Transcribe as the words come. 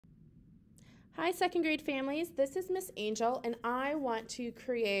Hi second grade families, this is Miss Angel and I want to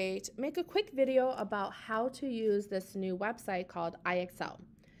make a quick video about how to use this new website called IXL.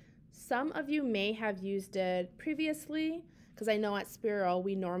 Some of you may have used it previously because I know at Spiro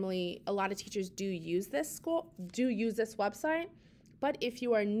a lot of teachers do use this website, but if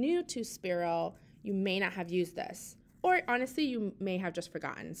you are new to Spiro, you may not have used this, or honestly you may have just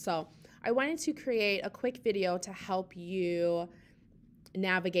forgotten. So I wanted to create a quick video to help you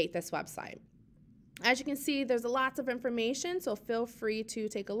navigate this website. As you can see, there's lots of information, so feel free to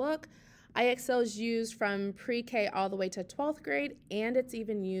take a look. IXL is used from pre-K all the way to 12th grade, and it's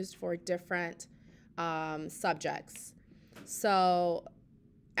even used for different subjects. So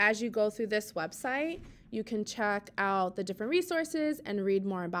as you go through this website, you can check out the different resources and read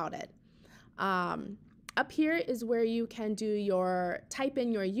more about it. Up here is where you can type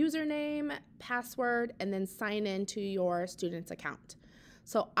in your username, password, and then sign in to your student's account.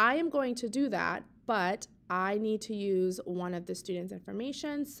 So I am going to do that, but I need to use one of the student's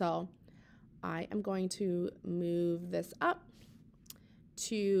information. So I am going to move this up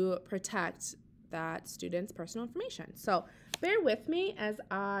to protect that student's personal information. So bear with me as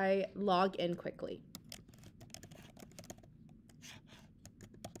I log in quickly.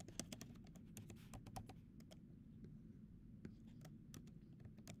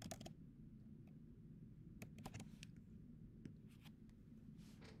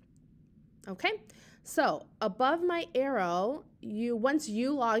 Okay, so above my arrow, once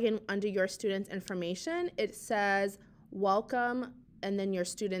you log in under your student's information, it says welcome and then your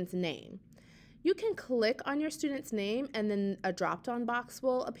student's name. You can click on your student's name and then a drop-down box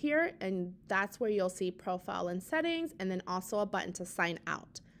will appear, and that's where you'll see profile and settings, and then also a button to sign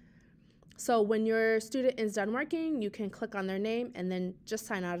out. So when your student is done working, you can click on their name and then just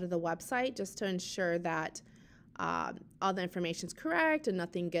sign out of the website just to ensure that all the information is correct and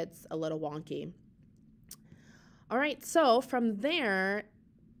nothing gets a little wonky. All right, so from there,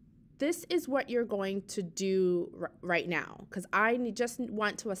 this is what you're going to do right now, because I just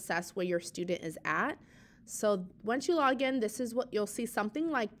want to assess where your student is at. So once you log in, this is what you'll see,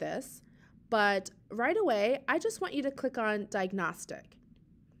 something like this. But right away, I just want you to click on Diagnostic.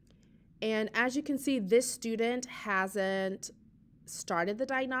 And as you can see, this student hasn't started the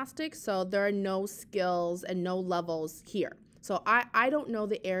diagnostic, so there are no skills and no levels here. So I don't know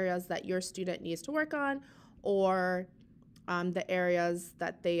the areas that your student needs to work on or the areas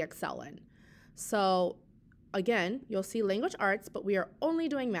that they excel in. So again, you'll see language arts, but we are only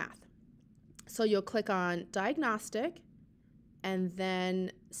doing math. So you'll click on diagnostic and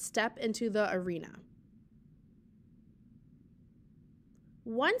then step into the arena.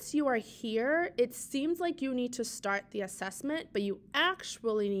 Once you are here, it seems like you need to start the assessment, but you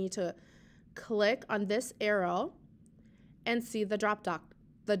actually need to click on this arrow and see the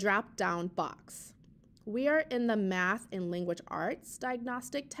drop-down box. We are in the Math and Language Arts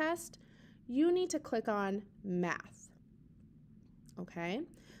diagnostic test. You need to click on Math. Okay,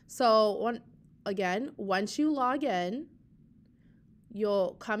 so once you log in,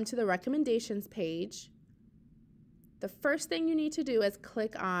 you'll come to the recommendations page. The first thing you need to do is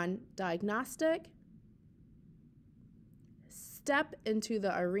click on Diagnostic, step into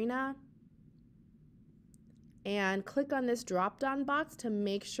the arena, and click on this drop-down box to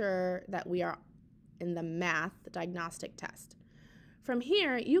make sure that we are in the Math Diagnostic test. From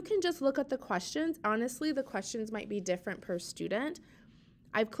here, you can just look at the questions. Honestly, the questions might be different per student.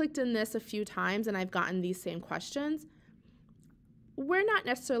 I've clicked in this a few times and I've gotten these same questions. We're not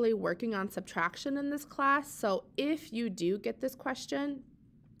necessarily working on subtraction in this class, so if you do get this question,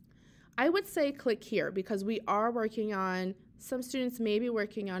 I would say click here because we are working on, some students may be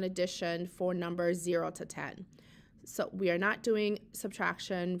working on addition for numbers 0 to 10. So we are not doing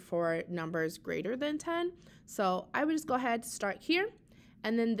subtraction for numbers greater than 10. So I would just go ahead, start here,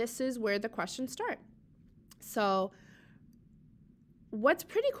 and then this is where the questions start. So what's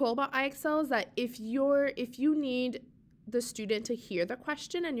pretty cool about IXL is that if you need the student to hear the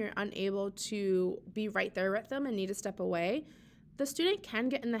question and you're unable to be right there with them and need to step away, the student can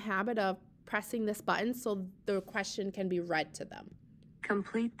get in the habit of pressing this button so the question can be read to them.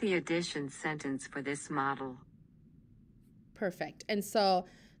 Complete the addition sentence for this model. Perfect. And so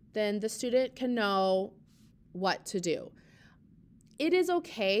then the student can know what to do. It is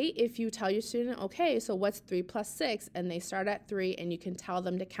okay if you tell your student, okay, so what's 3 plus 6? And they start at 3 and you can tell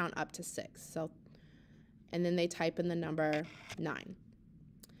them to count up to 6. And then they type in the number 9.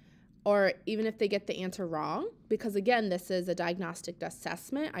 Or even if they get the answer wrong, because again, this is a diagnostic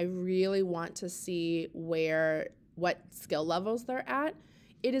assessment, I really want to see what skill levels they're at.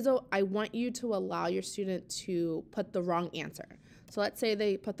 I want you to allow your student to put the wrong answer. So let's say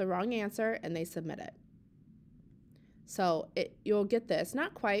they put the wrong answer and they submit it. So you'll get this,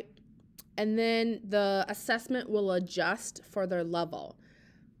 not quite, and then the assessment will adjust for their level.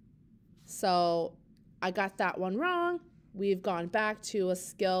 So I got that one wrong. We've gone back to a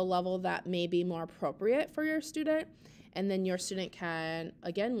skill level that may be more appropriate for your student, and then your student can,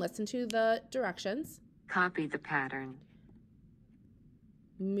 again, listen to the directions. Copy the pattern.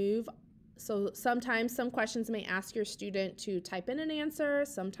 Move. So sometimes some questions may ask your student to type in an answer.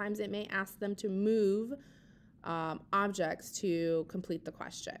 Sometimes it may ask them to move objects to complete the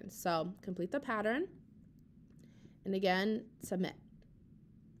question. So complete the pattern, and again, submit.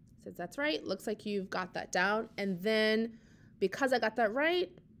 Says that's right. Looks like you've got that down. And then because I got that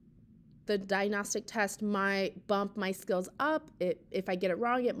right, the diagnostic test might bump my skills up. If I get it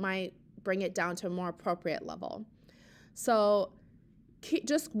wrong, it might bring it down to a more appropriate level. So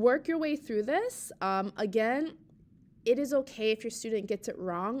just work your way through this. Again, it is okay if your student gets it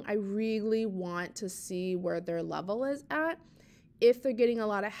wrong. I really want to see where their level is at. If they're getting a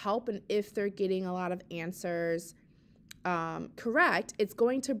lot of help and if they're getting a lot of answers correct, it's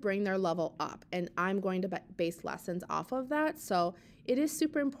going to bring their level up, and I'm going to base lessons off of that. So it is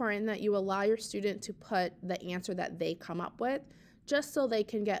super important that you allow your student to put the answer that they come up with, just so they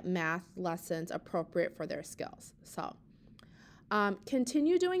can get math lessons appropriate for their skills. So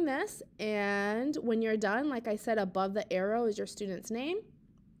continue doing this, and when you're done, like I said, above the arrow is your student's name.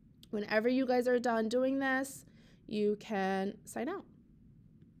 Whenever you guys are done doing this, you can sign out,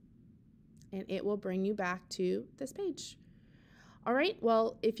 and it will bring you back to this page. All right,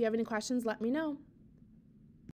 well, if you have any questions, let me know.